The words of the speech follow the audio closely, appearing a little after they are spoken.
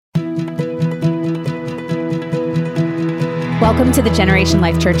Welcome to the Generation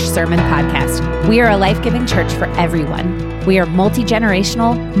Life Church Sermon Podcast. We are a life-giving church for everyone. We are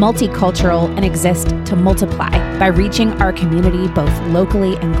multi-generational, multicultural, and exist to multiply by reaching our community both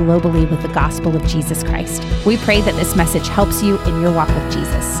locally and globally with the gospel of Jesus Christ. We pray that this message helps you in your walk with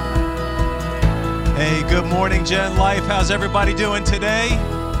Jesus. Hey, good morning, Gen Life. How's everybody doing today?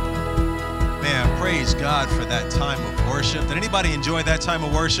 Man, praise God for that time of worship. Did anybody enjoy that time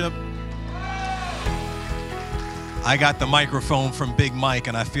of worship? I got the microphone from Big Mike,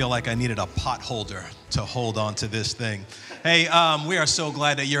 and I feel like I needed a pot holder to hold on to this thing. Hey, we are so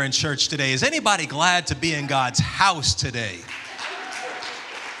glad that you're in church today. Is anybody glad to be in God's house today?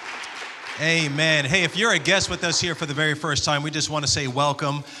 Amen. Hey, if you're a guest with us here for the very first time, we just want to say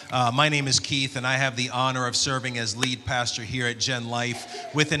welcome. My name is Keith, and I have the honor of serving as lead pastor here at Gen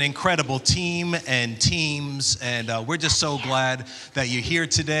Life with an incredible team and teams, and we're just so glad that you're here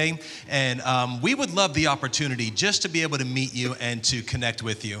today. And we would love the opportunity just to be able to meet you and to connect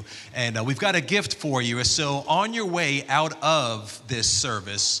with you. And we've got a gift for you. So on your way out of this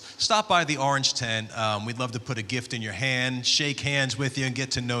service, stop by the orange tent. We'd love to put a gift in your hand, shake hands with you, and get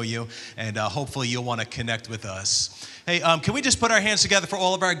to know you. And hopefully you'll want to connect with us. Hey, can we just put our hands together for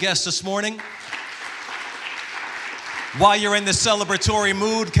all of our guests this morning? While you're in the celebratory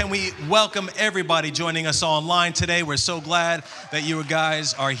mood, can we welcome everybody joining us online today? We're so glad that you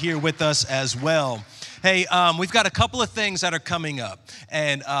guys are here with us as well. Hey, we've got a couple of things that are coming up.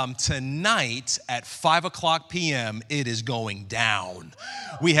 And tonight at 5 o'clock p.m., it is going down.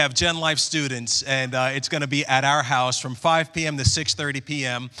 We have Gen Life students, and it's going to be at our house from 5 p.m. to 6:30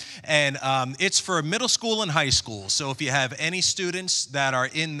 p.m. And it's for middle school and high school. So if you have any students that are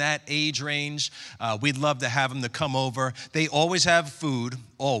in that age range, we'd love to have them to come over. They always have food.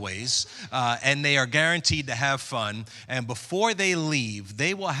 Always, and they are guaranteed to have fun. And before they leave,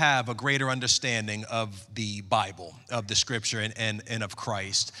 they will have a greater understanding of the Bible, of the Scripture, and of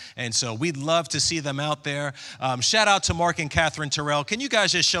Christ. And so we'd love to see them out there. Shout out to Mark and Catherine Terrell. Can you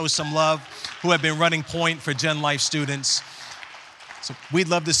guys just show some love, who have been running point for Gen Life students? So we'd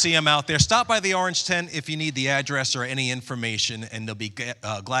love to see them out there. Stop by the orange tent if you need the address or any information, and they'll be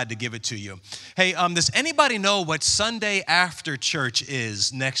glad to give it to you. Hey, does anybody know what Sunday after church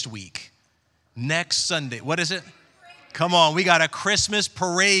is next week? Next Sunday. What is it? Come on, we got a Christmas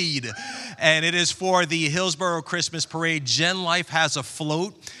parade, and it is for the Hillsborough Christmas Parade. Gen Life has a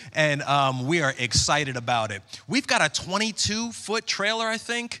float, and we are excited about it. We've got a 22-foot trailer, I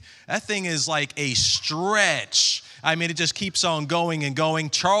think. That thing is like a stretch. I mean, it just keeps on going and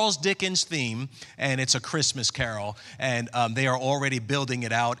going. Charles Dickens theme, and it's a Christmas carol, and they are already building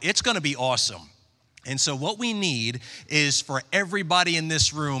it out. It's going to be awesome. And so what we need is for everybody in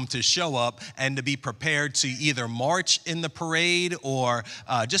this room to show up and to be prepared to either march in the parade or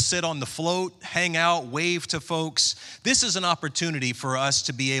just sit on the float, hang out, wave to folks. This is an opportunity for us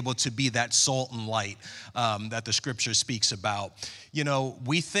to be able to be that salt and light that the Scripture speaks about. You know,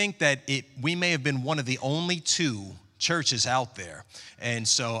 we think that we may have been one of the only two churches out there. And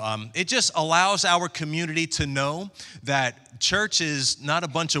so it just allows our community to know that church is not a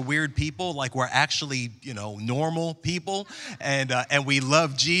bunch of weird people, like we're actually, normal people, and we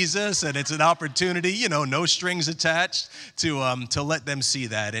love Jesus, and it's an opportunity, no strings attached to let them see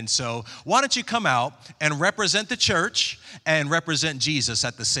that. And so why don't you come out and represent the church and represent Jesus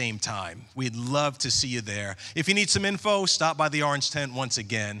at the same time? We'd love to see you there. If you need some info, stop by the orange tent once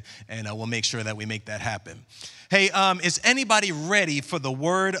again, and we'll make sure that we make that happen. Hey, is anybody ready for the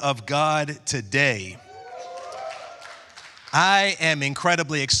Word of God today? I am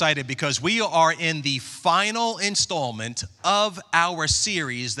incredibly excited because we are in the final installment of our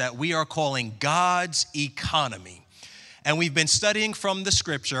series that we are calling God's Economy. And we've been studying from the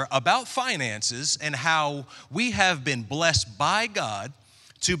Scripture about finances and how we have been blessed by God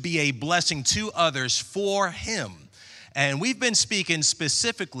to be a blessing to others for Him. And we've been speaking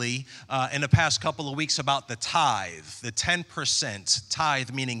specifically in the past couple of weeks about the tithe, the 10%,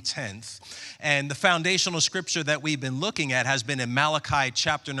 tithe meaning tenth. And the foundational scripture that we've been looking at has been in Malachi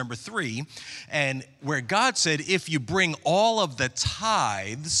chapter number 3, and where God said if you bring all of the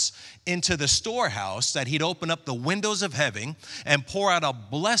tithes into the storehouse, that He'd open up the windows of heaven and pour out a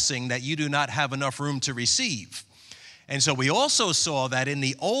blessing that you do not have enough room to receive. And so we also saw that in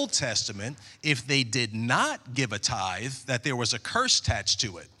the Old Testament, if they did not give a tithe, that there was a curse attached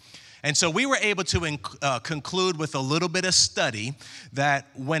to it. And so we were able to conclude with a little bit of study that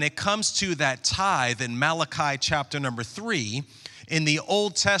when it comes to that tithe in Malachi chapter number 3, in the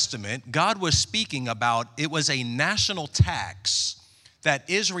Old Testament, God was speaking about it was a national tax that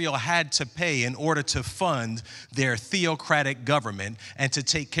Israel had to pay in order to fund their theocratic government and to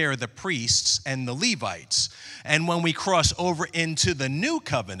take care of the priests and the Levites. And when we cross over into the new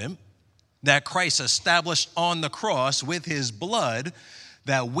covenant that Christ established on the cross with his blood,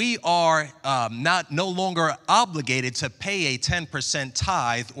 that we are no longer obligated to pay a 10%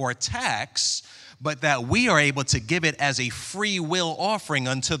 tithe or tax, but that we are able to give it as a free will offering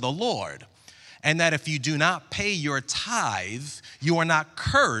unto the Lord. And that if you do not pay your tithe, you are not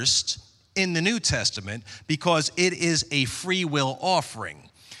cursed in the New Testament because it is a free will offering.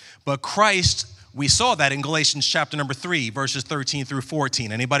 But Christ, we saw that in Galatians chapter number 3, verses 13 through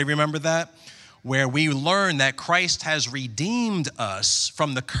 14. Anybody remember that? Where we learn that Christ has redeemed us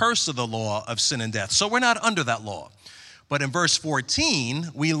from the curse of the law of sin and death. So we're not under that law. But in verse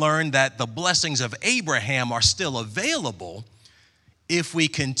 14, we learn that the blessings of Abraham are still available if we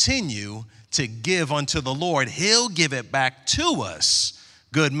continue to give unto the Lord. He'll give it back to us.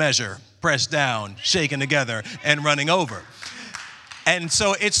 Good measure, pressed down, shaken together, and running over. And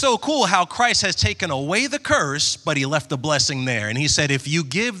so it's so cool how Christ has taken away the curse, but he left the blessing there. And he said, if you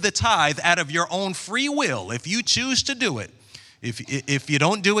give the tithe out of your own free will, if you choose to do it, if you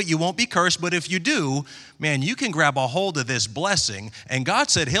don't do it, you won't be cursed. But if you do, man, you can grab a hold of this blessing. And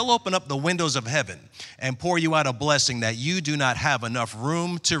God said he'll open up the windows of heaven and pour you out a blessing that you do not have enough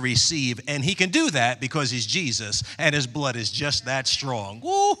room to receive. And he can do that because he's Jesus and his blood is just that strong.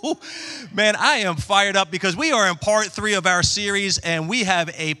 Woo! Man, I am fired up because we are in part 3 of our series and we have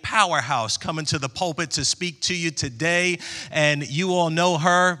a powerhouse coming to the pulpit to speak to you today. And you all know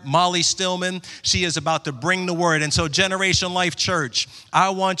her, Molly Stillman. She is about to bring the word. And so Generation Life Church,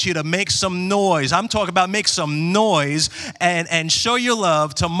 I want you to make some noise. I'm talking about make some noise and show your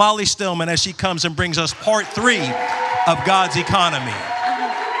love to Molly Stillman as she comes and brings us part 3 of God's economy.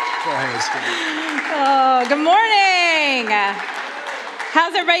 Oh, good morning.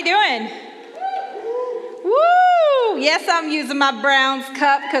 How's everybody doing? Woo! Yes, I'm using my Browns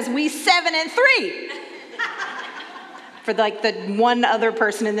cup because we 7-3. For like the one other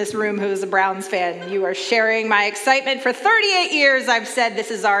person in this room who's a Browns fan, you are sharing my excitement. For 38 years, I've said this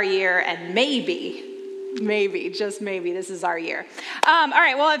is our year, and maybe, just maybe, this is our year. All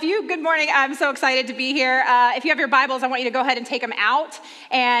right, well, good morning. I'm so excited to be here. If you have your Bibles, I want you to go ahead and take them out,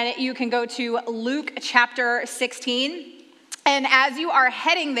 and you can go to Luke chapter 16. And as you are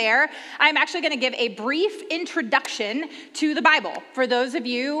heading there, I'm actually going to give a brief introduction to the Bible for those of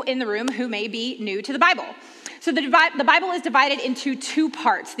you in the room who may be new to the Bible. So the Bible is divided into 2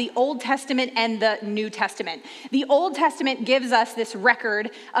 parts, the Old Testament and the New Testament. The Old Testament gives us this record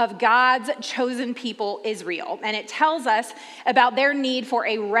of God's chosen people, Israel, and it tells us about their need for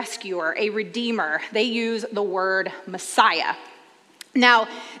a rescuer, a redeemer. They use the word Messiah. Now,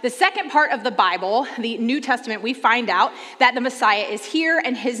 the second part of the Bible, the New Testament, we find out that the Messiah is here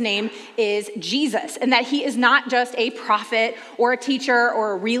and his name is Jesus, and that he is not just a prophet or a teacher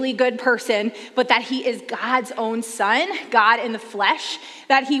or a really good person, but that he is God's own son, God in the flesh,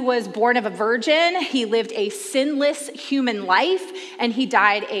 that he was born of a virgin, he lived a sinless human life, and he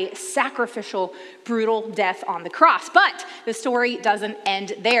died a sacrificial, brutal death on the cross. But the story doesn't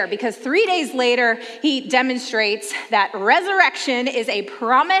end there, because 3 days later, he demonstrates that resurrection is a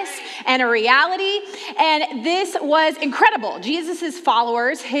promise and a reality. And this was incredible. Jesus'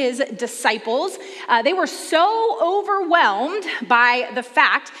 followers, his disciples, they were so overwhelmed by the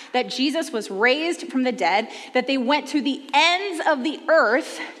fact that Jesus was raised from the dead that they went to the ends of the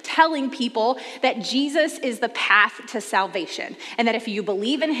earth telling people that Jesus is the path to salvation, and that if you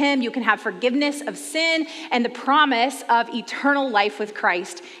believe in him, you can have forgiveness of sin and the promise of eternal life with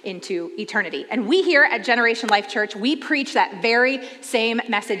Christ into eternity. And we here at Generation Life Church, we preach that very same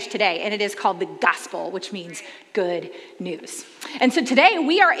message today, and it is called the gospel, which means good news. And so today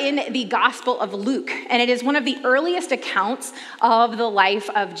we are in the Gospel of Luke, and it is one of the earliest accounts of the life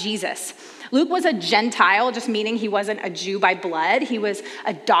of Jesus. Luke was a Gentile, just meaning he wasn't a Jew by blood. He was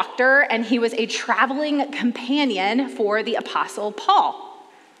a doctor, and he was a traveling companion for the Apostle Paul.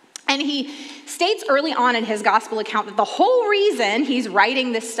 And he states early on in his gospel account that the whole reason he's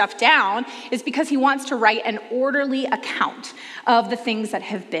writing this stuff down is because he wants to write an orderly account of the things that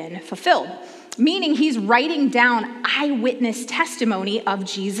have been fulfilled. Meaning he's writing down eyewitness testimony of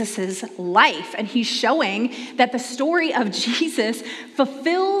Jesus's life. And he's showing that the story of Jesus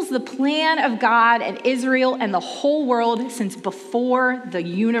fulfills the plan of God and Israel and the whole world since before the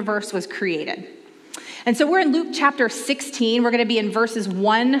universe was created. And so we're in Luke chapter 16. We're going to be in verses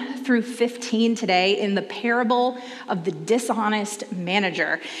 1 through 15 today in the parable of the dishonest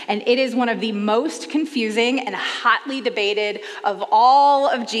manager. And it is one of the most confusing and hotly debated of all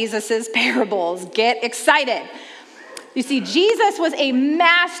of Jesus's parables. Get excited. You see, Jesus was a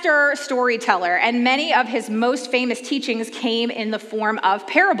master storyteller, and many of his most famous teachings came in the form of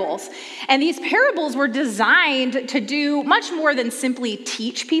parables. And these parables were designed to do much more than simply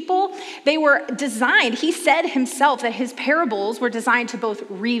teach people. They were designed, he said himself that his parables were designed to both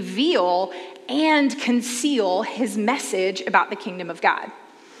reveal and conceal his message about the kingdom of God.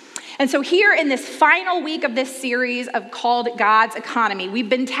 And so here in this final week of this series called God's Economy, we've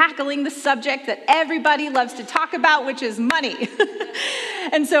been tackling the subject that everybody loves to talk about, which is money.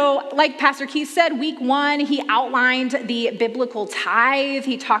 And so, like Pastor Keith said, week 1, he outlined the biblical tithe.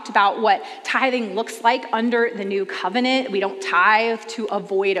 He talked about what tithing looks like under the new covenant. We don't tithe to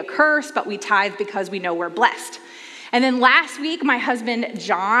avoid a curse, but we tithe because we know we're blessed. And then last week, my husband,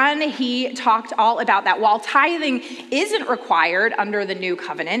 John, he talked all about that while tithing isn't required under the new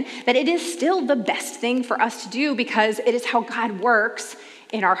covenant, that it is still the best thing for us to do because it is how God works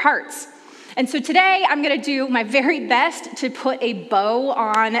in our hearts. And so today, I'm going to do my very best to put a bow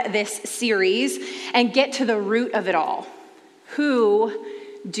on this series and get to the root of it all. Who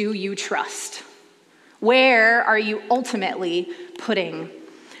do you trust? Where are you ultimately putting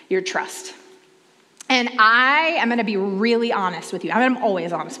your trust? And I am going to be really honest with you. I'm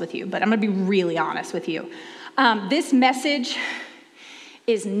always honest with you, but I'm going to be really honest with you. This message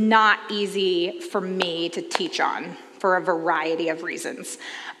is not easy for me to teach on for a variety of reasons.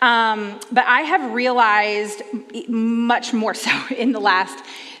 But I have realized much more so in the last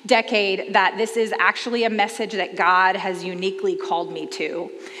decade that this is actually a message that God has uniquely called me to.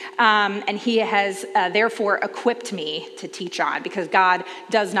 And he has therefore equipped me to teach on, because God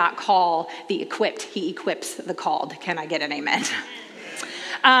does not call the equipped, he equips the called. Can I get an amen?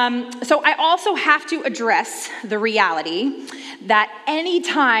 So I also have to address the reality that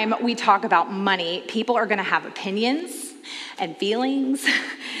anytime we talk about money, people are going to have opinions and feelings,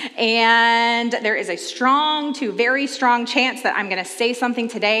 and there is a strong to very strong chance that I'm going to say something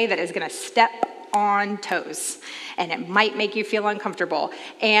today that is going to step on toes, and it might make you feel uncomfortable.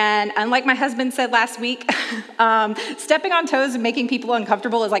 And unlike my husband said last week, stepping on toes and making people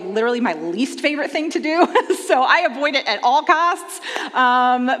uncomfortable is like literally my least favorite thing to do. So I avoid it at all costs.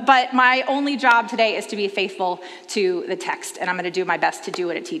 But my only job today is to be faithful to the text, and I'm going to do my best to do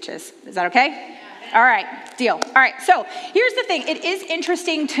what it teaches. Is that okay? All right, deal. All right, so here's the thing. It is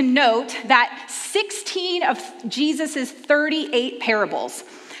interesting to note that 16 of Jesus's 38 parables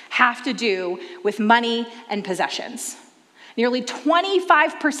have to do with money and possessions. Nearly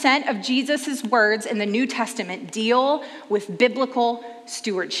 25% of Jesus's words in the New Testament deal with biblical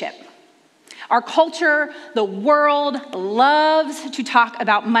stewardship. Our culture, the world, loves to talk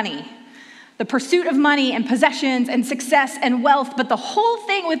about money, the pursuit of money and possessions and success and wealth. But the whole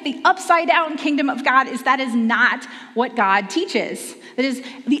thing with the upside down kingdom of God is that is not what God teaches. That is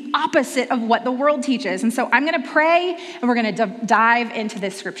the opposite of what the world teaches. And so I'm going to pray, and we're going to dive into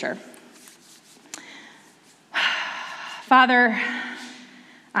this scripture. Father,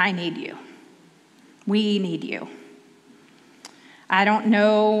 I need you. We need you. I don't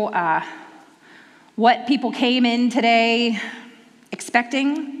know what people came in today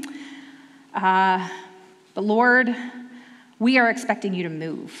expecting, but Lord, we are expecting you to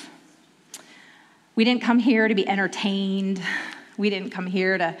move. We didn't come here to be entertained. We didn't come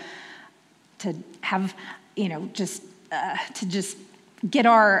here to have, just get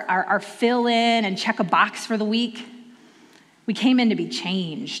our fill in and check a box for the week. We came in to be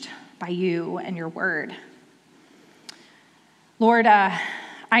changed by you and your word. Lord,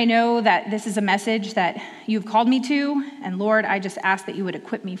 I know that this is a message that you've called me to, and Lord, I just ask that you would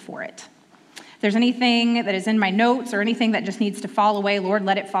equip me for it. If there's anything that is in my notes or anything that just needs to fall away, Lord,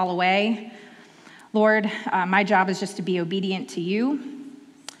 let it fall away. Lord, my job is just to be obedient to you.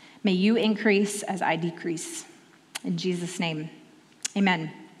 May you increase as I decrease. In Jesus' name,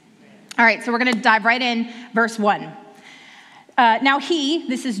 amen. All right, so we're going to dive right in, verse 1. Now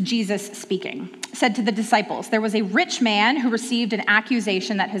this is Jesus speaking, said to the disciples, there was a rich man who received an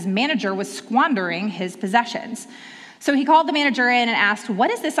accusation that his manager was squandering his possessions. So he called the manager in and asked, what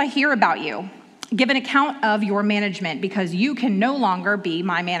is this I hear about you? Give an account of your management, because you can no longer be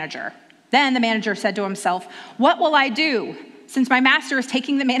my manager. Then the manager said to himself, what will I do, since my master is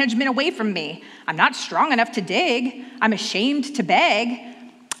taking the management away from me? I'm not strong enough to dig. I'm ashamed to beg.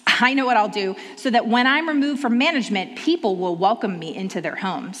 I know what I'll do, so that when I'm removed from management, people will welcome me into their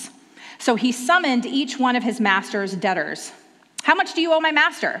homes. So he summoned each one of his master's debtors. How much do you owe my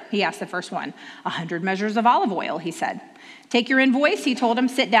master? He asked the first one. 100 measures of olive oil, he said. Take your invoice, he told him.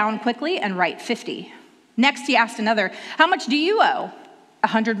 Sit down quickly and write 50. Next, he asked another, how much do you owe?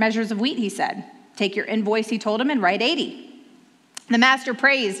 100 measures of wheat, he said. Take your invoice, he told him, and write 80. The master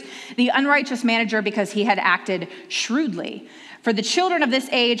praised the unrighteous manager because he had acted shrewdly. For the children of this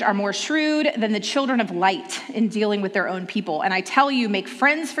age are more shrewd than the children of light in dealing with their own people. And I tell you, make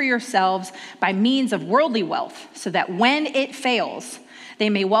friends for yourselves by means of worldly wealth, so that when it fails, they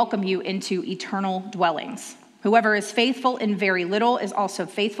may welcome you into eternal dwellings. Whoever is faithful in very little is also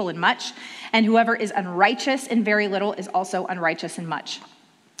faithful in much, and whoever is unrighteous in very little is also unrighteous in much.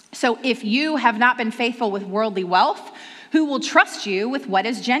 So if you have not been faithful with worldly wealth, who will trust you with what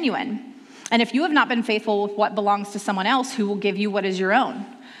is genuine? And if you have not been faithful with what belongs to someone else, who will give you what is your own?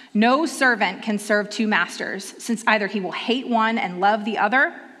 No servant can serve two masters, since either he will hate one and love the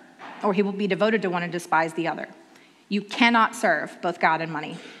other, or he will be devoted to one and despise the other. You cannot serve both God and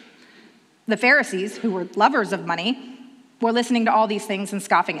money. The Pharisees, who were lovers of money, were listening to all these things and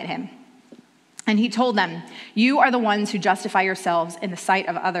scoffing at him. And he told them, you are the ones who justify yourselves in the sight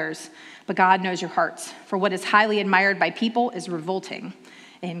of others, but God knows your hearts. For what is highly admired by people is revolting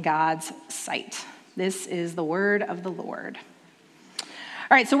in God's sight. This is the word of the Lord. All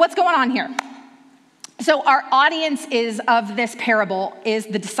right, so what's going on here? So our audience of this parable is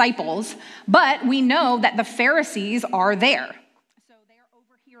the disciples, but we know that the Pharisees are there. So they are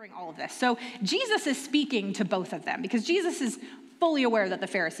overhearing all of this. So Jesus is speaking to both of them because Jesus is fully aware that the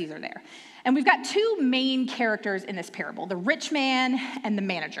Pharisees are there. And we've got two main characters in this parable, the rich man and the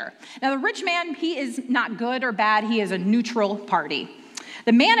manager. Now, the rich man, he is not good or bad. He is a neutral party.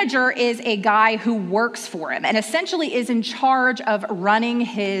 The manager is a guy who works for him and essentially is in charge of running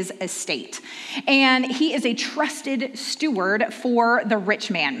his estate. And he is a trusted steward for the rich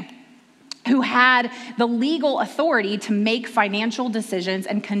man who had the legal authority to make financial decisions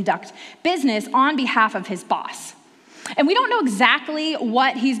and conduct business on behalf of his boss. And we don't know exactly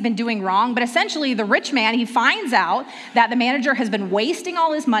what he's been doing wrong, but essentially the rich man, he finds out that the manager has been wasting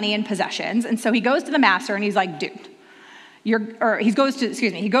all his money and possessions. And so he goes to the master and he's like, dude, he goes to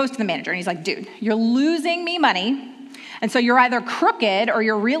the manager and he's like, dude, you're losing me money. And so you're either crooked or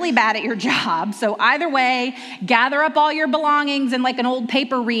you're really bad at your job. So either way, gather up all your belongings in like an old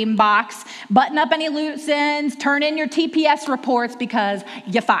paper ream box, button up any loose ends, turn in your TPS reports because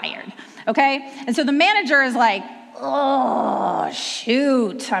you're fired. Okay? And so the manager is like, oh,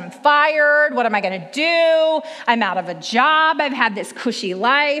 shoot, I'm fired. What am I going to do? I'm out of a job. I've had this cushy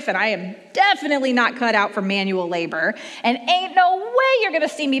life, and I am definitely not cut out for manual labor. And ain't no way you're going to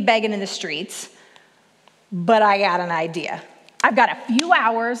see me begging in the streets. But I got an idea. I've got a few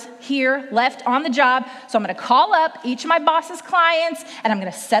hours here left on the job, so I'm going to call up each of my boss's clients, and I'm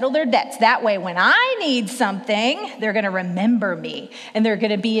going to settle their debts. That way, when I need something, they're going to remember me, and they're going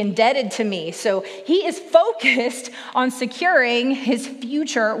to be indebted to me. So he is focused on securing his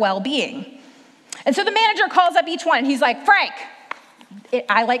future well-being. And so the manager calls up each one, and he's like, Frank.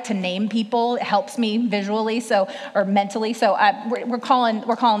 I like to name people. It helps me visually, or mentally. So we're calling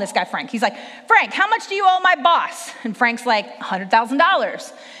this guy Frank. He's like, Frank, how much do you owe my boss? And Frank's like,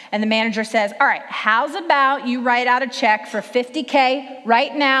 $100,000. And the manager says, all right, how's about you write out a check for $50K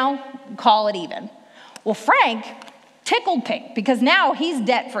right now, call it even. Well, Frank tickled pink because now he's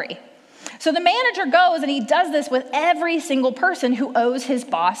debt-free. So the manager goes and he does this with every single person who owes his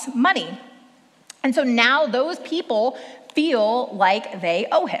boss money. And so now those people feel like they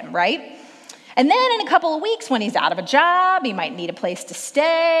owe him, right? And then in a couple of weeks when he's out of a job, he might need a place to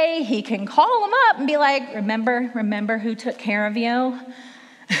stay, he can call him up and be like, remember who took care of you?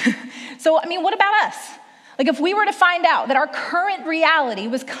 So, what about us? Like if we were to find out that our current reality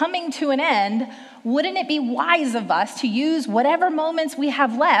was coming to an end, wouldn't it be wise of us to use whatever moments we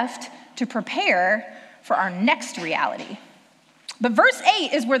have left to prepare for our next reality? But verse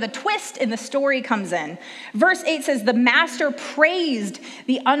 8 is where the twist in the story comes in. Verse 8 says, the master praised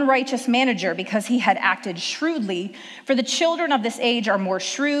the unrighteous manager because he had acted shrewdly. For the children of this age are more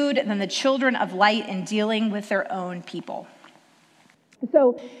shrewd than the children of light in dealing with their own people.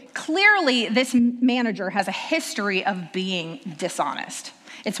 So clearly, this manager has a history of being dishonest.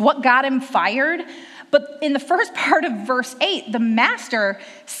 It's what got him fired. But in the first part of verse 8, the master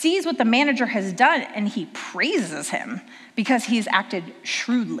sees what the manager has done and he praises him because he's acted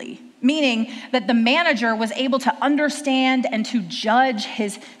shrewdly, meaning that the manager was able to understand and to judge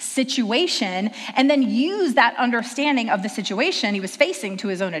his situation and then use that understanding of the situation he was facing to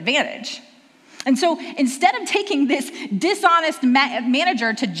his own advantage. And so instead of taking this dishonest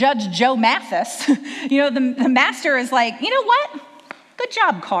manager to Judge Joe Mathis, the master is like, you know what? Good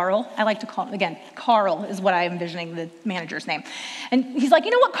job, Carl. I like to call him, again, Carl is what I'm envisioning the manager's name. And he's like,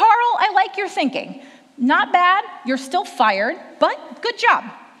 you know what, Carl? I like your thinking. Not bad. You're still fired, but good job.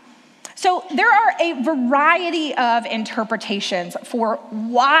 So there are a variety of interpretations for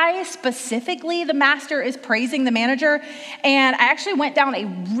why specifically the master is praising the manager. And I actually went down a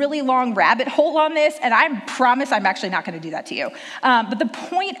really long rabbit hole on this, and I promise I'm actually not going to do that to you. But the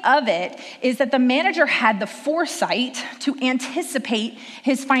point of it is that the manager had the foresight to anticipate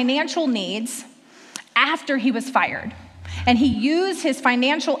his financial needs after he was fired. And he used his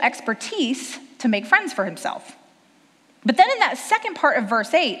financial expertise to make friends for himself. But then in that second part of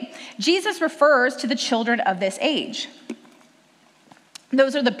verse 8, Jesus refers to the children of this age.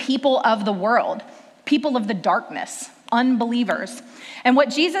 Those are the people of the world, people of the darkness, unbelievers. And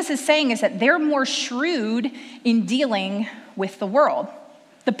what Jesus is saying is that they're more shrewd in dealing with the world.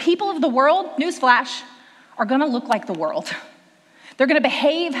 The people of the world, newsflash, are going to look like the world. They're going to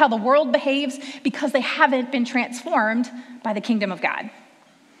behave how the world behaves because they haven't been transformed by the kingdom of God.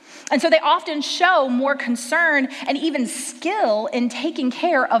 And so they often show more concern and even skill in taking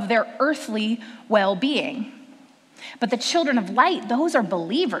care of their earthly well-being. But the children of light, those are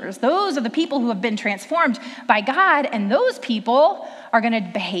believers. Those are the people who have been transformed by God, and those people are going to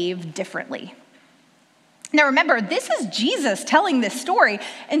behave differently. Now remember, this is Jesus telling this story,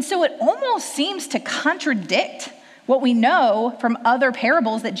 and so it almost seems to contradict what we know from other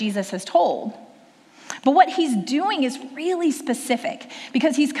parables that Jesus has told. But what he's doing is really specific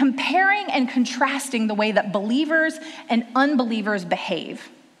because he's comparing and contrasting the way that believers and unbelievers behave.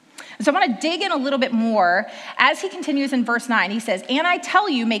 So I want to dig in a little bit more. As he continues in verse 9, he says, "And I tell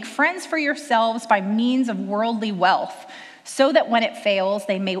you, make friends for yourselves by means of worldly wealth, so that when it fails,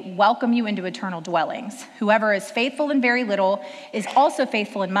 they may welcome you into eternal dwellings. Whoever is faithful in very little is also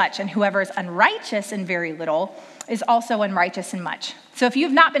faithful in much, and whoever is unrighteous in very little is also unrighteous in much. So if you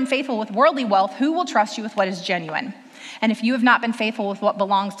have not been faithful with worldly wealth, who will trust you with what is genuine? And if you have not been faithful with what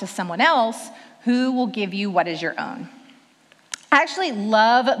belongs to someone else, who will give you what is your own?" I actually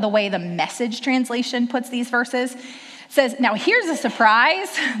love the way the Message translation puts these verses. It says, "Now here's a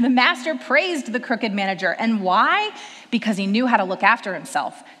surprise. The master praised the crooked manager. And why? Because he knew how to look after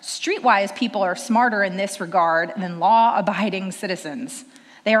himself. Streetwise people are smarter in this regard than law-abiding citizens.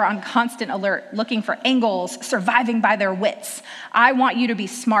 They are on constant alert, looking for angles, surviving by their wits. I want you to be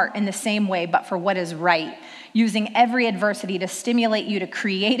smart in the same way, but for what is right, using every adversity to stimulate you to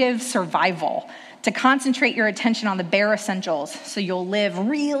creative survival, to concentrate your attention on the bare essentials so you'll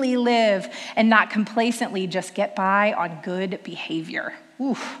really live, and not complacently just get by on good behavior."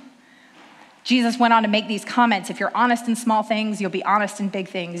 Oof. Jesus went on to make these comments. If you're honest in small things, you'll be honest in big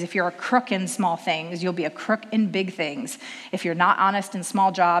things. If you're a crook in small things, you'll be a crook in big things. If you're not honest in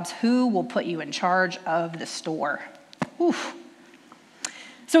small jobs, who will put you in charge of the store? Oof.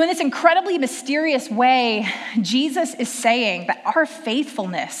 So in this incredibly mysterious way, Jesus is saying that our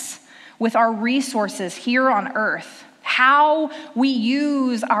faithfulness with our resources here on earth, how we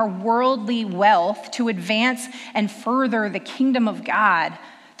use our worldly wealth to advance and further the kingdom of God,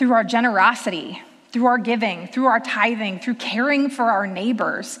 through our generosity, through our giving, through our tithing, through caring for our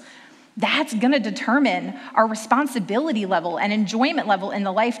neighbors, that's going to determine our responsibility level and enjoyment level in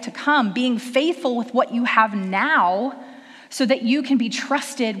the life to come, being faithful with what you have now so that you can be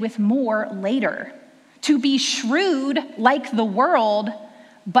trusted with more later, to be shrewd like the world,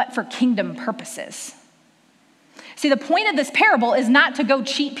 but for kingdom purposes. See, the point of this parable is not to go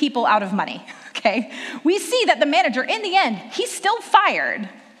cheat people out of money, okay? We see that the manager, in the end, he's still fired.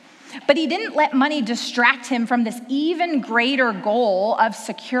 But he didn't let money distract him from this even greater goal of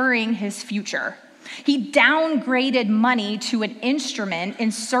securing his future. He downgraded money to an instrument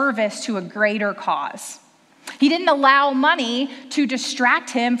in service to a greater cause. He didn't allow money to distract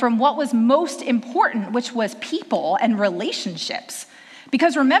him from what was most important, which was people and relationships.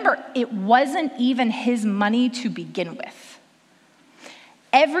 Because remember, it wasn't even his money to begin with.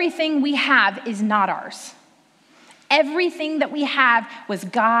 Everything we have is not ours. Everything that we have was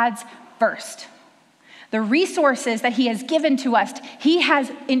God's first. The resources that he has given to us, he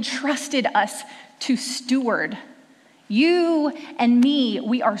has entrusted us to steward. You and me,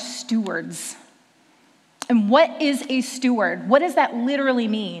 we are stewards. And what is a steward? What does that literally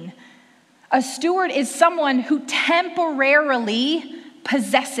mean? A steward is someone who temporarily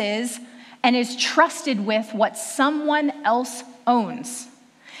possesses and is trusted with what someone else owns.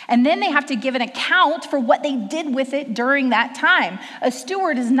 And then they have to give an account for what they did with it during that time. A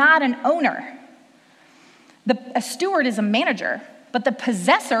steward is not an owner. A steward is a manager, but the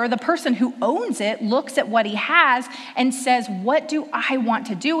possessor, the person who owns it, looks at what he has and says, what do I want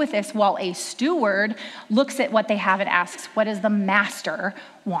to do with this? While a steward looks at what they have and asks, what does the master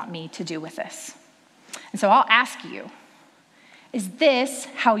want me to do with this? And so I'll ask you, is this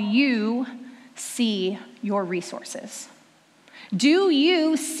how you see your resources? Do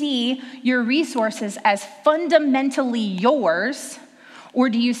you see your resources as fundamentally yours, or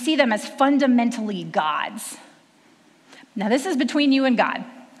do you see them as fundamentally God's? Now, this is between you and God,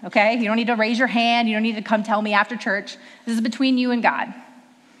 okay? You don't need to raise your hand. You don't need to come tell me after church. This is between you and God.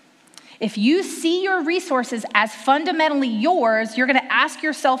 If you see your resources as fundamentally yours, you're going to ask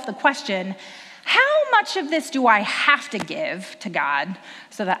yourself the question, how much of this do I have to give to God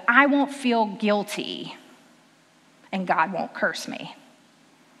so that I won't feel guilty and God won't curse me?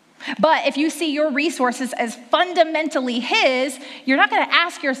 But if you see your resources as fundamentally His, you're not going to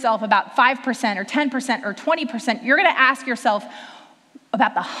ask yourself about 5% or 10% or 20%. You're going to ask yourself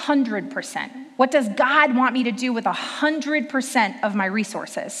about the 100%. What does God want me to do with 100% of my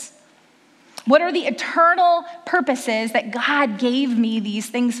resources? What are the eternal purposes that God gave me these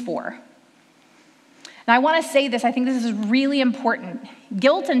things for? Now, I want to say this. I think this is really important.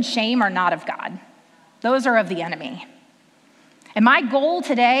 Guilt and shame are not of God. Those are of the enemy. And my goal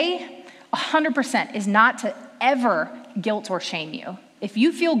today, 100%, is not to ever guilt or shame you. If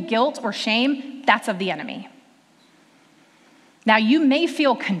you feel guilt or shame, that's of the enemy. Now, you may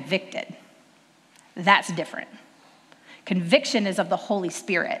feel convicted. That's different. Conviction is of the Holy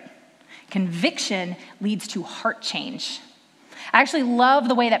Spirit. Conviction leads to heart change. I actually love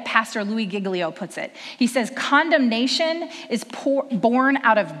the way that Pastor Louis Giglio puts it. He says, condemnation is born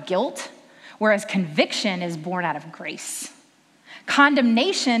out of guilt, whereas conviction is born out of grace.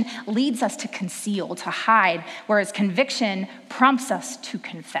 Condemnation leads us to conceal, to hide, whereas conviction prompts us to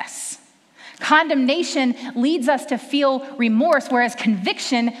confess. Condemnation leads us to feel remorse, whereas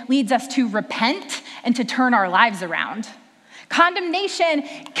conviction leads us to repent and to turn our lives around. Condemnation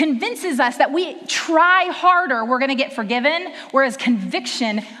convinces us that we try harder, we're going to get forgiven, whereas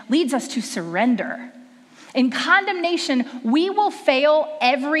conviction leads us to surrender. In condemnation, we will fail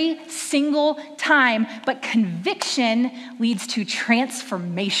every single time, but conviction leads to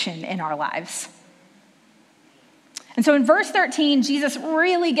transformation in our lives. And so in verse 13, Jesus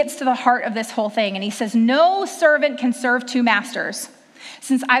really gets to the heart of this whole thing, and he says, no servant can serve two masters,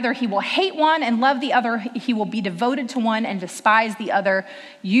 since either he will hate one and love the other, he will be devoted to one and despise the other.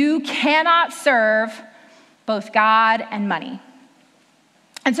 You cannot serve both God and money.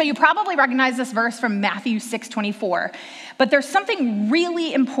 And so you probably recognize this verse from Matthew 6:24, but there's something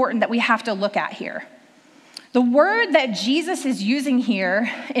really important that we have to look at here. The word that Jesus is using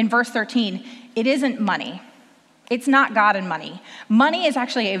here in verse 13, it isn't money. It's not God and money. Money is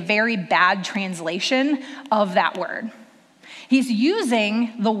actually a very bad translation of that word. He's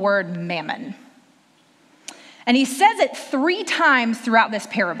using the word mammon. And he says it 3 times throughout this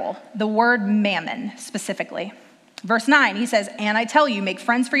parable, the word mammon specifically. Verse 9, he says, and I tell you, make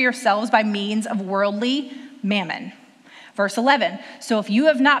friends for yourselves by means of worldly mammon. Verse 11, so if you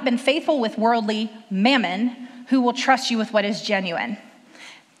have not been faithful with worldly mammon, who will trust you with what is genuine?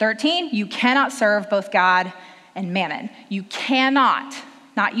 13, you cannot serve both God and mammon. You cannot,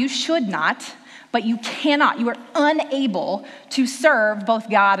 not you should not, but you cannot, you are unable to serve both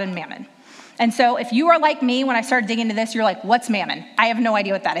God and mammon. And so if you are like me, when I started digging into this, you're like, what's mammon? I have no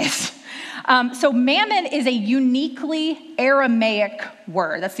idea what that is. So mammon is a uniquely Aramaic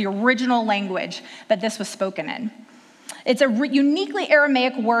word. That's the original language that this was spoken in. It's a uniquely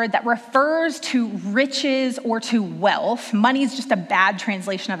Aramaic word that refers to riches or to wealth. Money is just a bad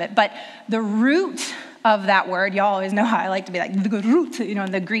translation of it, but the root of that word, y'all always know how I like to be like, the root,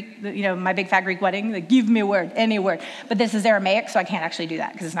 in the Greek, my big fat Greek wedding, like, give me a word, any word. But this is Aramaic, so I can't actually do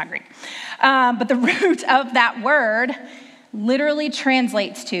that because it's not Greek. But the root of that word literally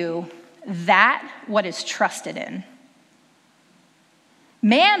translates to that what is trusted in.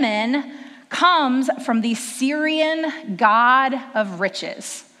 Mammon comes from the Syrian god of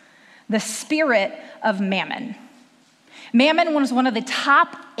riches, the spirit of Mammon. Mammon was one of the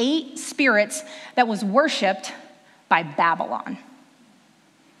top 8 spirits that was worshipped by Babylon.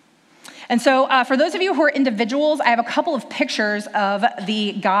 And so for those of you who are individuals, I have a couple of pictures of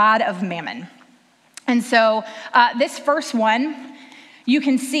the god of Mammon. And so this first one, you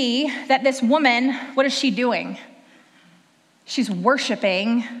can see that this woman, what is she doing? She's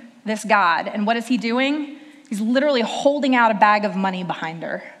worshiping this god. And what is he doing? He's literally holding out a bag of money behind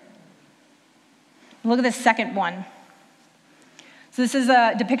her. Look at this second one. So this is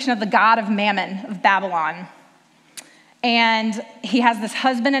a depiction of the god of Mammon, of Babylon. And he has this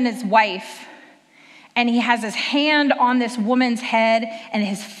husband and his wife, and he has his hand on this woman's head and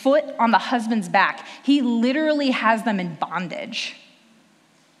his foot on the husband's back. He literally has them in bondage.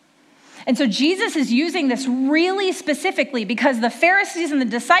 And so Jesus is using this really specifically because the Pharisees and the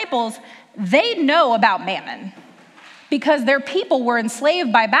disciples, they know about Mammon because their people were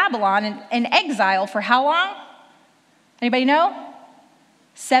enslaved by Babylon in exile for how long? Anybody know?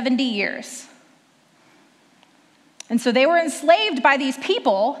 70 years. And so they were enslaved by these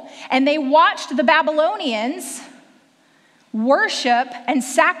people, and they watched the Babylonians worship and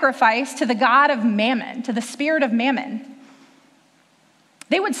sacrifice to the god of Mammon, to the spirit of Mammon.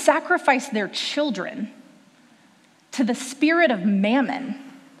 They would sacrifice their children to the spirit of Mammon,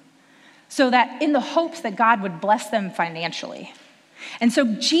 so that in the hopes that God would bless them financially. And so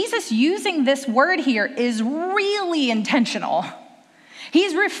Jesus using this word here is really intentional.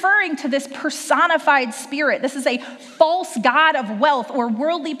 He's referring to this personified spirit. This is a false god of wealth or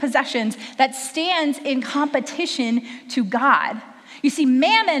worldly possessions that stands in competition to God. You see,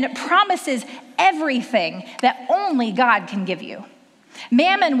 Mammon promises everything that only God can give you.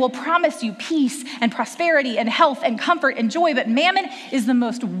 Mammon will promise you peace and prosperity and health and comfort and joy, but Mammon is the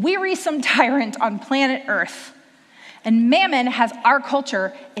most wearisome tyrant on planet Earth. And Mammon has our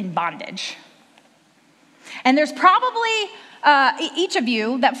culture in bondage. And there's probably each of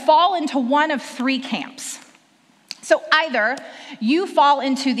you that fall into one of three camps. So either you fall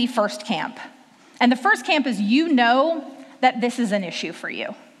into the first camp, and the first camp is you know that this is an issue for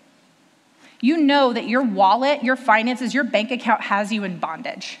you. You know that your wallet, your finances, your bank account has you in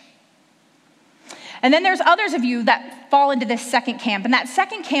bondage. And then there's others of you that fall into this second camp. And that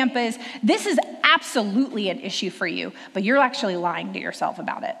second camp is, this is absolutely an issue for you, but you're actually lying to yourself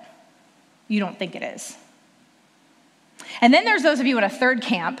about it. You don't think it is. And then there's those of you in a third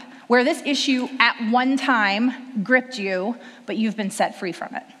camp where this issue at one time gripped you, but you've been set free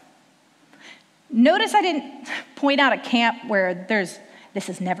from it. Notice I didn't point out a camp where this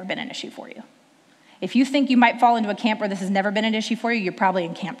has never been an issue for you. If you think you might fall into a camp where this has never been an issue for you, you're probably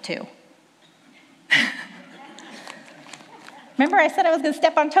in camp 2. Remember I said I was going to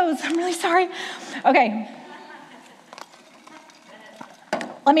step on toes? I'm really sorry. Okay.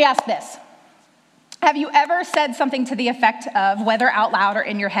 Let me ask this. Have you ever said something to the effect of, whether out loud or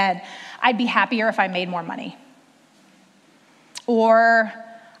in your head, I'd be happier if I made more money? Or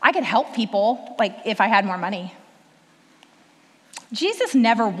I could help people, like if I had more money. Jesus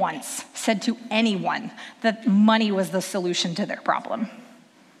never once said to anyone that money was the solution to their problem.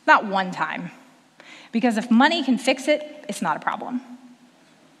 Not one time. Because if money can fix it, it's not a problem.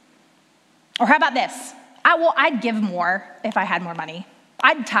 Or how about this? I'd give more if I had more money.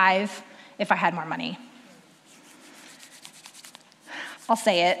 I'd tithe if I had more money. I'll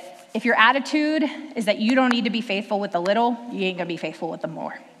say it. If your attitude is that you don't need to be faithful with the little, you ain't gonna be faithful with the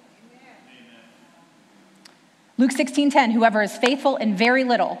more. Luke 16:10, whoever is faithful in very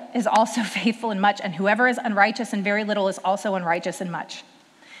little is also faithful in much, and whoever is unrighteous in very little is also unrighteous in much.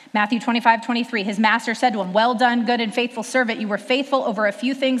 Matthew 25:23, his master said to him, well done, good and faithful servant. You were faithful over a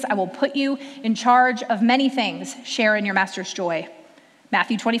few things. I will put you in charge of many things. Share in your master's joy.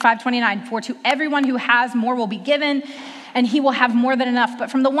 Matthew 25:29, for to everyone who has more will be given, and he will have more than enough. But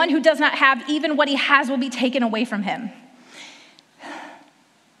from the one who does not have, even what he has will be taken away from him.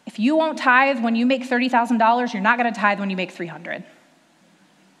 If you won't tithe when you make $30,000, you're not going to tithe when you make $300. I'm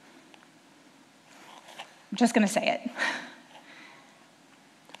just going to say it.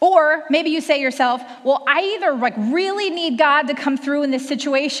 Or maybe you say to yourself, well, I either really need God to come through in this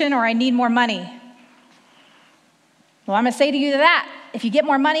situation, or I need more money. Well, I'm going to say to you that if you get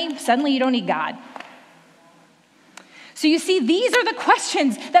more money, suddenly you don't need God. So you see, these are the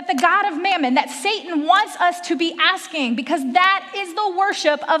questions that the god of Mammon, that Satan wants us to be asking, because that is the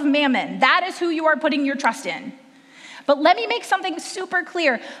worship of Mammon. That is who you are putting your trust in. But let me make something super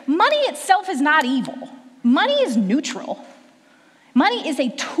clear. Money itself is not evil. Money is neutral. Money is a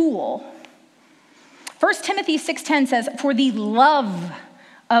tool. 1 Timothy 6:10 says, for the love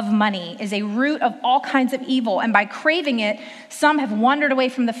of money is a root of all kinds of evil, and by craving it, some have wandered away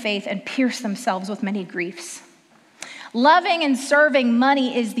from the faith and pierced themselves with many griefs. Loving and serving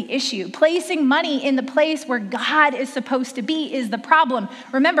money is the issue. Placing money in the place where God is supposed to be is the problem.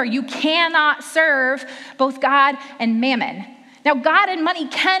 Remember, you cannot serve both God and Mammon. Now, God and money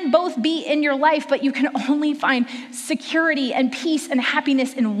can both be in your life, but you can only find security and peace and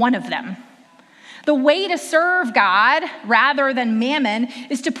happiness in one of them. The way to serve God rather than Mammon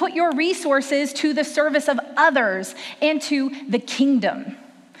is to put your resources to the service of others and to the kingdom.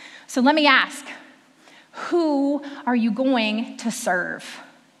 So let me ask, who are you going to serve?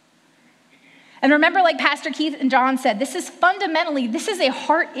 And remember, like Pastor Keith and John said, this is a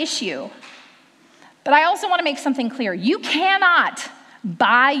heart issue. But I also want to make something clear. You cannot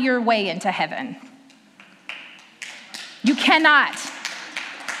buy your way into heaven. You cannot.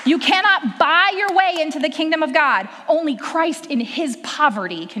 You cannot buy your way into the kingdom of God. Only Christ in his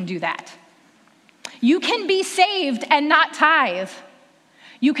poverty can do that. You can be saved and not tithe.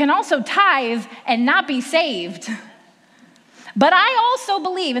 You can also tithe and not be saved. But I also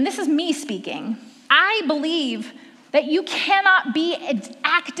believe, and this is me speaking, I believe that you cannot be an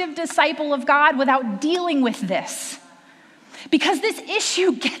active disciple of God without dealing with this. Because this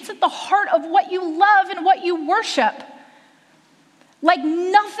issue gets at the heart of what you love and what you worship. Like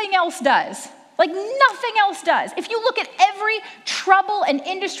nothing else does. Like nothing else does. If you look at every trouble and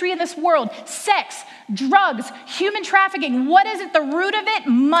industry in this world, sex, drugs, human trafficking, what is at the root of it?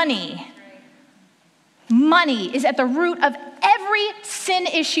 Money. Money is at the root of every sin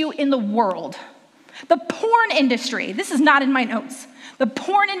issue in the world. The porn industry, this is not in my notes. The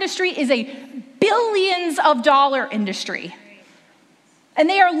porn industry is a billions of dollar industry. And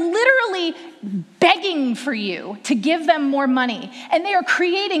they are literally begging for you to give them more money. And they are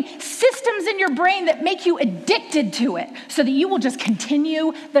creating systems in your brain that make you addicted to it so that you will just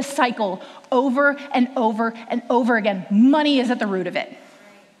continue the cycle over and over and over again. Money is at the root of it.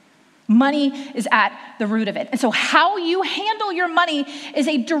 Money is at the root of it. And so how you handle your money is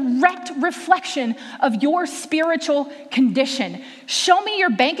a direct reflection of your spiritual condition. Show me your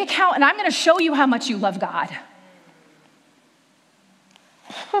bank account and I'm going to show you how much you love God.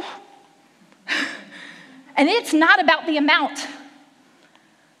 And it's not about the amount.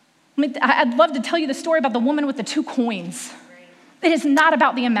 I'd love to tell you the story about the woman with the 2 coins. It is not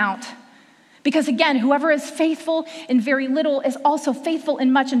about the amount. Because again, whoever is faithful in very little is also faithful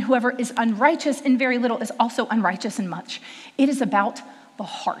in much, and whoever is unrighteous in very little is also unrighteous in much. It is about the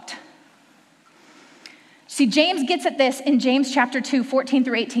heart. See, James gets at this in James chapter 2, 14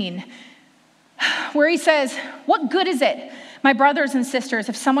 through 18, where he says, "What good is it, my brothers and sisters,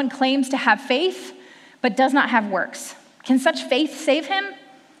 if someone claims to have faith but does not have works? Can such faith save him?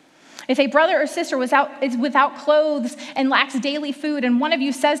 If a brother or sister is without clothes and lacks daily food, and one of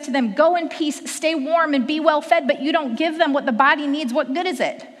you says to them, 'Go in peace, stay warm, and be well fed,' but you don't give them what the body needs, what good is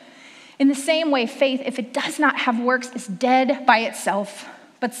it? In the same way, faith, if it does not have works, is dead by itself.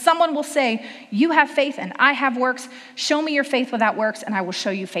 But someone will say, 'You have faith and I have works. Show me your faith without works, and I will show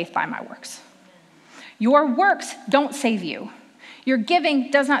you faith by my works.' Your works don't save you. Your giving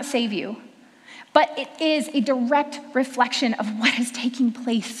does not save you. But it is a direct reflection of what is taking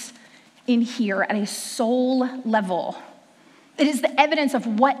place in here at a soul level. It is the evidence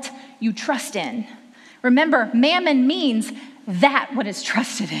of what you trust in. Remember, mammon means that what is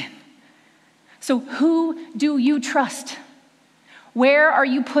trusted in. So who do you trust? Where are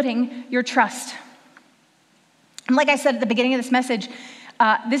you putting your trust? And like I said at the beginning of this message,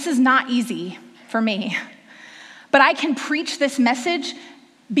 this is not easy for me. But I can preach this message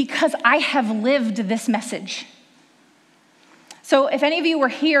because I have lived this message. So if any of you were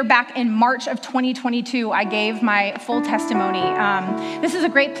here back in March of 2022, I gave my full testimony. This is a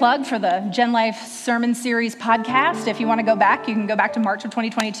great plug for the Gen Life Sermon Series podcast. If you want to go back, you can go back to March of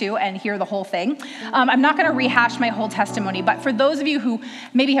 2022 and hear the whole thing. I'm not going to rehash my whole testimony, but for those of you who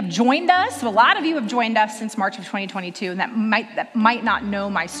maybe have joined us, a lot of you have joined us since March of 2022, and that might not know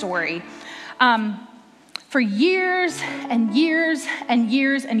my story. For years and years and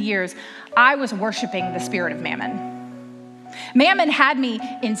years and years, I was worshiping the spirit of mammon. Mammon had me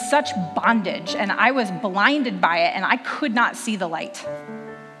in such bondage, and I was blinded by it, and I could not see the light.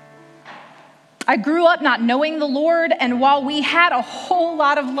 I grew up not knowing the Lord, and while we had a whole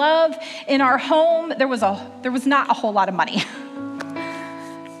lot of love in our home, there was not a whole lot of money.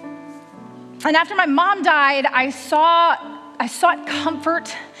 And after my mom died, I sought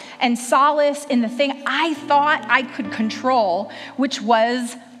comfort and solace in the thing I thought I could control, which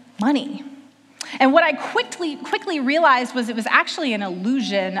was money. And what I quickly realized was it was actually an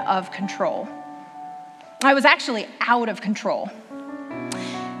illusion of control. I was actually out of control.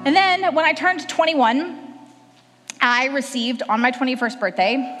 And then when I turned 21, I received on my 21st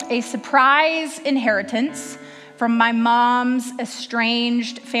birthday a surprise inheritance from my mom's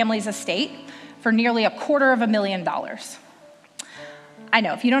estranged family's estate for nearly $250,000. I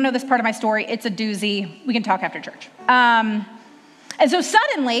know, if you don't know this part of my story, it's a doozy. We can talk after church. And so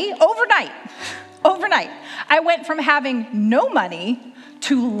suddenly, overnight, I went from having no money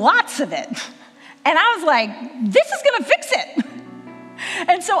to lots of it. And I was like, this is gonna fix it.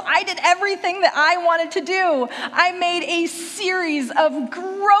 And so I did everything that I wanted to do. I made a series of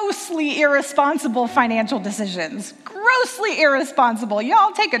grossly irresponsible financial decisions. Grossly irresponsible.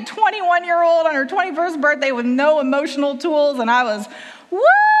 Y'all take a 21-year-old on her 21st birthday with no emotional tools, and I was, woo,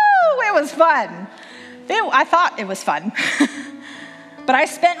 it was fun. I thought it was fun. But I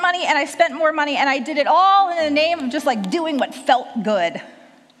spent money and I spent more money, and I did it all in the name of just like doing what felt good.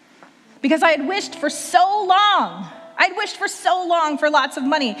 Because I had wished for so long. I'd wished for so long for lots of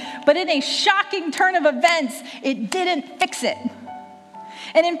money, but in a shocking turn of events, it didn't fix it.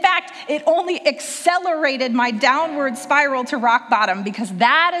 And in fact, it only accelerated my downward spiral to rock bottom, because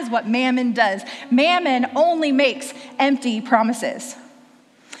that is what mammon does. Mammon only makes empty promises.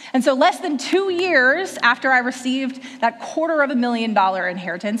 And so less than 2 years after I received that $250,000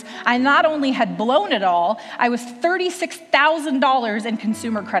 inheritance, I not only had blown it all, I was $36,000 in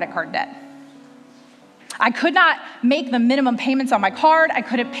consumer credit card debt. I could not make the minimum payments on my card. I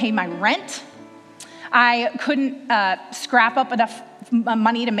couldn't pay my rent. I couldn't scrap up enough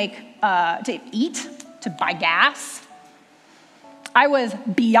money to eat, to buy gas. I was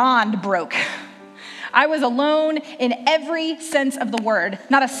beyond broke. I was alone in every sense of the word.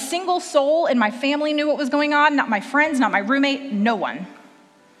 Not a single soul in my family knew what was going on, not my friends, not my roommate, no one.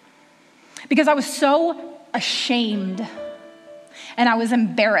 Because I was so ashamed and I was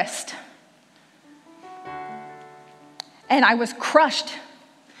embarrassed. And I was crushed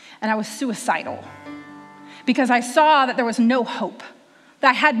and I was suicidal because I saw that there was no hope,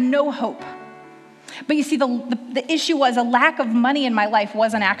 that I had no hope. But you see, the issue was a lack of money in my life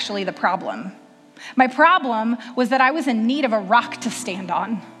wasn't actually the problem. My problem was that I was in need of a rock to stand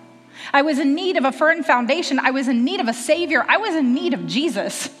on. I was in need of a firm foundation. I was in need of a savior. I was in need of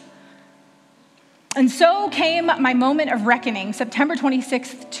Jesus. And so came my moment of reckoning, September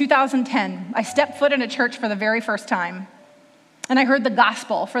 26th, 2010. I stepped foot in a church for the very first time, and I heard the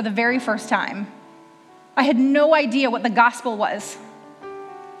gospel for the very first time. I had no idea what the gospel was.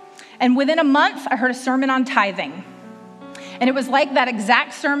 And within a month, I heard a sermon on tithing. And it was like that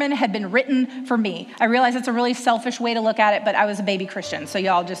exact sermon had been written for me. I realize it's a really selfish way to look at it, but I was a baby Christian, so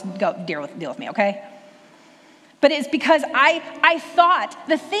y'all just go deal with me, okay? But it's because I thought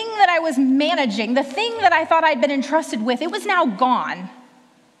the thing that I was managing, the thing that I thought I'd been entrusted with, it was now gone.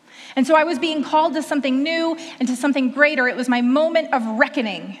 And so I was being called to something new and to something greater. It was my moment of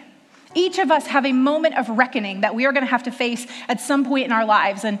reckoning. Each of us have a moment of reckoning that we are going to have to face at some point in our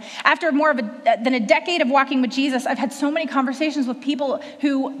lives. And after more than a decade of walking with Jesus, I've had so many conversations with people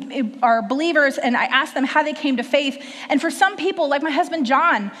who are believers, and I ask them how they came to faith. And for some people, like my husband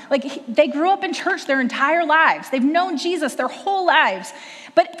John, they grew up in church their entire lives. They've known Jesus their whole lives.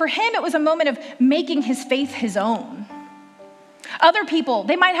 But for him, it was a moment of making his faith his own. Other people,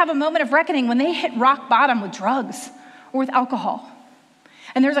 they might have a moment of reckoning when they hit rock bottom with drugs or with alcohol.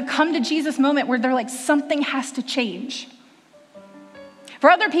 And there's a come to Jesus moment where they're like, something has to change. For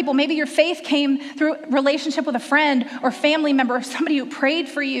other people, maybe your faith came through relationship with a friend or family member or somebody who prayed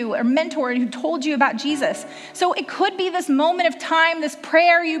for you or mentored who told you about Jesus. So it could be this moment of time, this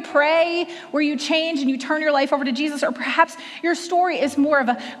prayer you pray where you change and you turn your life over to Jesus, or perhaps your story is more of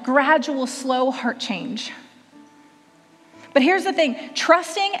a gradual, slow heart change. But here's the thing,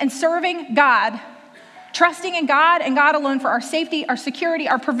 trusting and serving God, trusting in God and God alone for our safety, our security,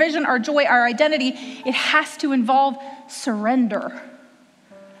 our provision, our joy, our identity, it has to involve surrender.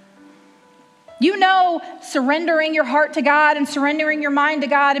 You know, surrendering your heart to God and surrendering your mind to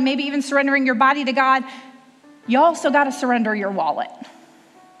God and maybe even surrendering your body to God, you also got to surrender your wallet.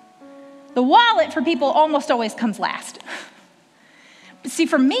 The wallet for people almost always comes last. But see,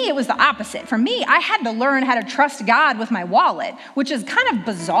 for me, it was the opposite. For me, I had to learn how to trust God with my wallet, which is kind of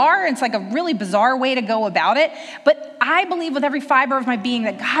bizarre. It's like a really bizarre way to go about it. But I believe with every fiber of my being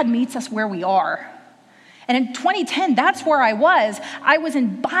that God meets us where we are. And in 2010, that's where I was. I was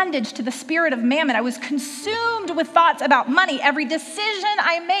in bondage to the spirit of mammon. I was consumed with thoughts about money. Every decision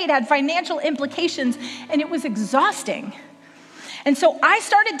I made had financial implications, and it was exhausting. And so I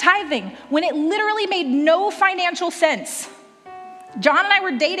started tithing when it literally made no financial sense. John and I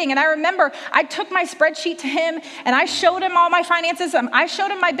were dating, and I remember I took my spreadsheet to him, and I showed him all my finances. I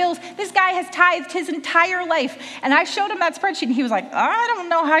showed him my bills. This guy has tithed his entire life, and I showed him that spreadsheet, and he was like, I don't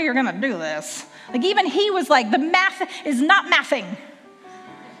know how you're going to do this. Like, even he was like, the math is not mathing,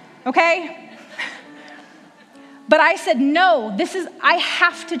 okay? But I said, no, I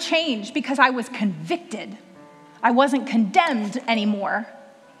have to change because I was convicted. I wasn't condemned anymore.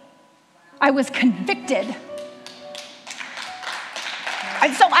 I was convicted.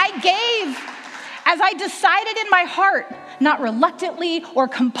 And so I gave as I decided in my heart, not reluctantly or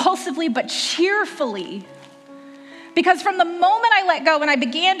compulsively, but cheerfully. Because from the moment I let go and I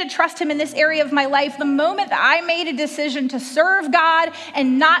began to trust him in this area of my life, the moment that I made a decision to serve God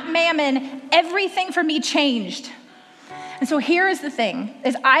and not mammon, everything for me changed. And so here is the thing,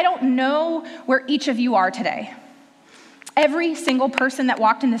 is I don't know where each of you are today. Every single person that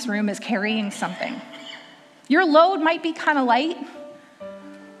walked in this room is carrying something. Your load might be kind of light,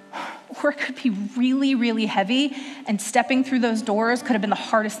 or it could be really, really heavy, and stepping through those doors could have been the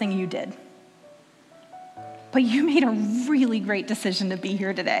hardest thing you did. But you made a really great decision to be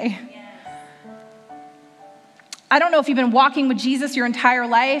here today. Yes. I don't know if you've been walking with Jesus your entire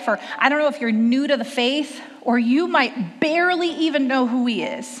life, or I don't know if you're new to the faith, or you might barely even know who he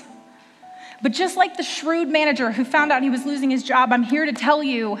is. But just like the shrewd manager who found out he was losing his job, I'm here to tell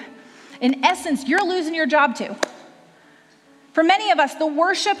you, in essence, you're losing your job too. For many of us, the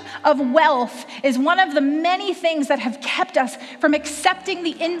worship of wealth is one of the many things that have kept us from accepting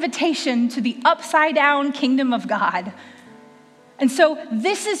the invitation to the upside down kingdom of God. And so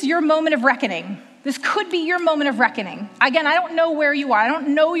this is your moment of reckoning. This could be your moment of reckoning. Again, I don't know where you are. I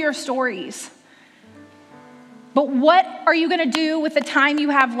don't know your stories. But what are you going to do with the time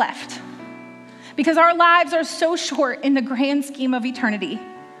you have left? Because our lives are so short in the grand scheme of eternity.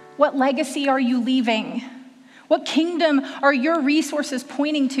 What legacy are you leaving? What kingdom are your resources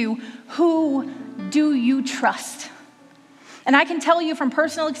pointing to? Who do you trust? And I can tell you from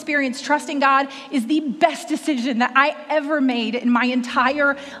personal experience, trusting God is the best decision that I ever made in my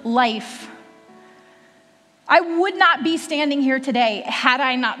entire life. I would not be standing here today had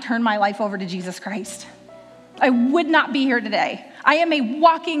I not turned my life over to Jesus Christ. I would not be here today. I am a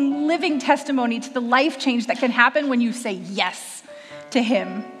walking, living testimony to the life change that can happen when you say yes to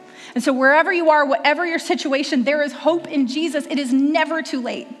him. And so wherever you are, whatever your situation, there is hope in Jesus. It is never too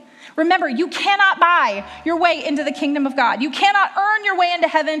late. Remember, you cannot buy your way into the kingdom of God. You cannot earn your way into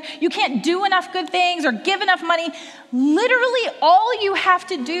heaven. You can't do enough good things or give enough money. Literally, all you have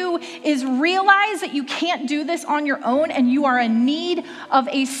to do is realize that you can't do this on your own and you are in need of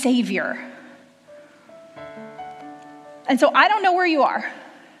a Savior. And so I don't know where you are.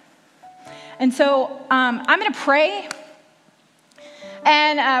 And so I'm going to pray.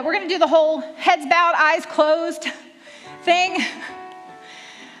 And we're going to do the whole heads bowed, eyes closed thing.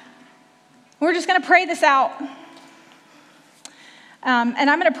 We're just going to pray this out. And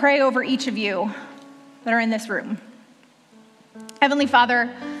I'm going to pray over each of you that are in this room. Heavenly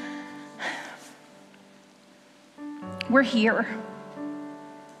Father, we're here.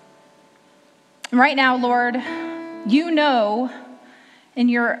 And right now, Lord, you know in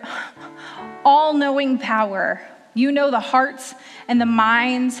your all-knowing power, you know the hearts and the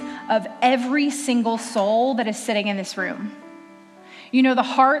minds of every single soul that is sitting in this room. You know the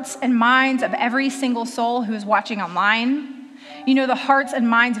hearts and minds of every single soul who is watching online. You know the hearts and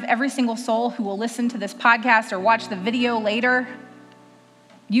minds of every single soul who will listen to this podcast or watch the video later.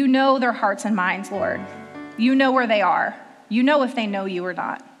 You know their hearts and minds, Lord. You know where they are. You know if they know you or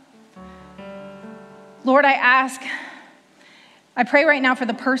not. Lord, I pray right now for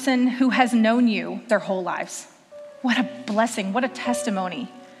the person who has known you their whole lives. What a blessing, what a testimony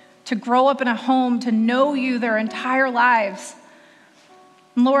to grow up in a home, to know you their entire lives.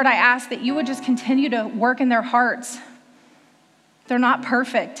 And Lord, I ask that you would just continue to work in their hearts. They're not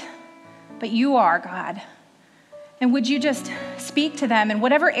perfect, but you are, God. And would you just speak to them in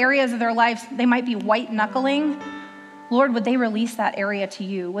whatever areas of their lives they might be white knuckling? Lord, would they release that area to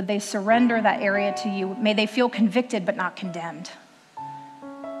you? Would they surrender that area to you? May they feel convicted but not condemned.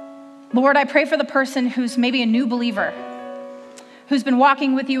 Lord, I pray for the person who's maybe a new believer, who's been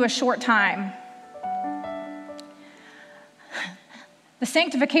walking with you a short time. The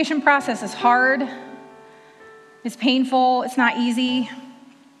sanctification process is hard, it's painful, it's not easy.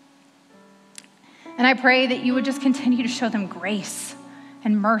 And I pray that you would just continue to show them grace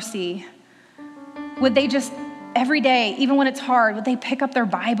and mercy. Would they just, every day, even when it's hard, would they pick up their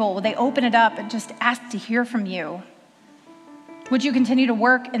Bible? Would they open it up and just ask to hear from you? Would you continue to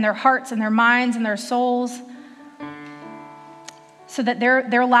work in their hearts and their minds and their souls so that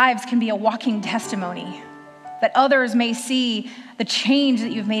their lives can be a walking testimony, that others may see the change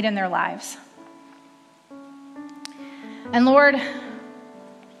that you've made in their lives? And Lord,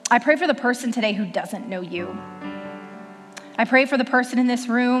 I pray for the person today who doesn't know you. I pray for the person in this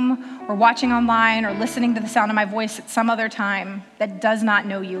room or watching online or listening to the sound of my voice at some other time that does not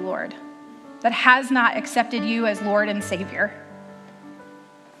know you, Lord, that has not accepted you as Lord and Savior.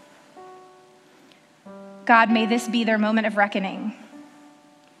 God, may this be their moment of reckoning.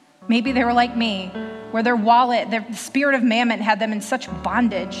 Maybe they were like me, where their wallet, the spirit of mammon had them in such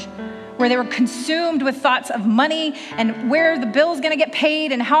bondage, where they were consumed with thoughts of money and where the bill's gonna get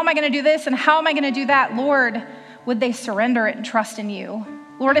paid and how am I gonna do this and how am I gonna do that? Lord, would they surrender it and trust in you?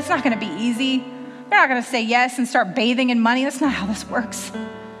 Lord, it's not gonna be easy. They're not gonna say yes and start bathing in money. That's not how this works.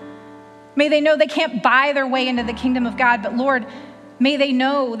 May they know they can't buy their way into the kingdom of God, but Lord, may they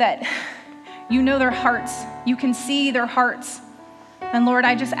know that you know their hearts. You can see their hearts. And Lord,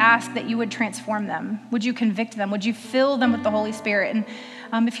 I just ask that you would transform them. Would you convict them? Would you fill them with the Holy Spirit?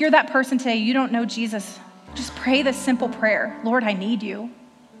 And if you're that person today, you don't know Jesus, just pray this simple prayer. Lord, I need you.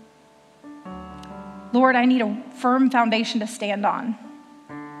 Lord, I need a firm foundation to stand on.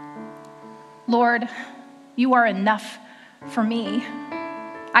 Lord, You are enough for me.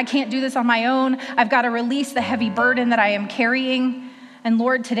 I can't do this on my own. I've got to release the heavy burden that I am carrying. And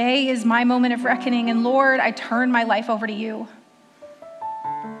Lord, today is my moment of reckoning. And Lord, I turn my life over to you.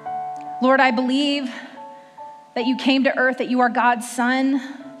 Lord, I believe that you came to earth, that you are God's son,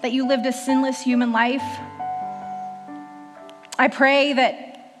 that you lived a sinless human life. I pray that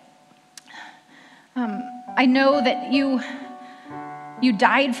I know that you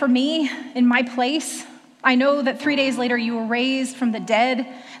died for me in my place. I know that 3 days later you were raised from the dead,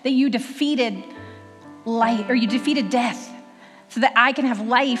 that you defeated death so that I can have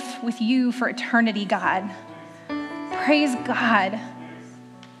life with you for eternity, God. Praise God.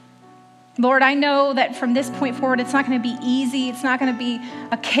 Lord, I know that from this point forward, it's not going to be easy. It's not going to be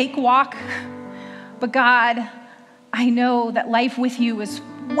a cakewalk. But God, I know that life with you is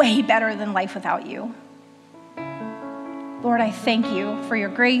way better than life without you. Lord, I thank you for your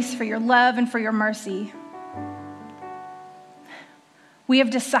grace, for your love, and for your mercy. We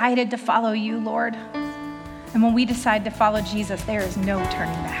have decided to follow you, Lord. And when we decide to follow Jesus, there is no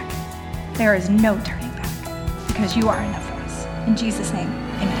turning back. There is no turning back because you are enough for us. In Jesus' name,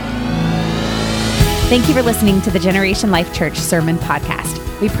 amen. Thank you for listening to the Generation Life Church Sermon Podcast.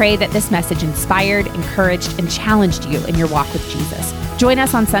 We pray that this message inspired, encouraged, and challenged you in your walk with Jesus. Join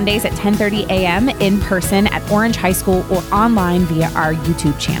us on Sundays at 10:30 a.m. in person at Orange High School or online via our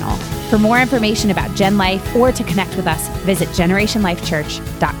YouTube channel. For more information about Gen Life or to connect with us, visit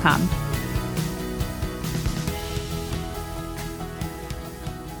generationlifechurch.com.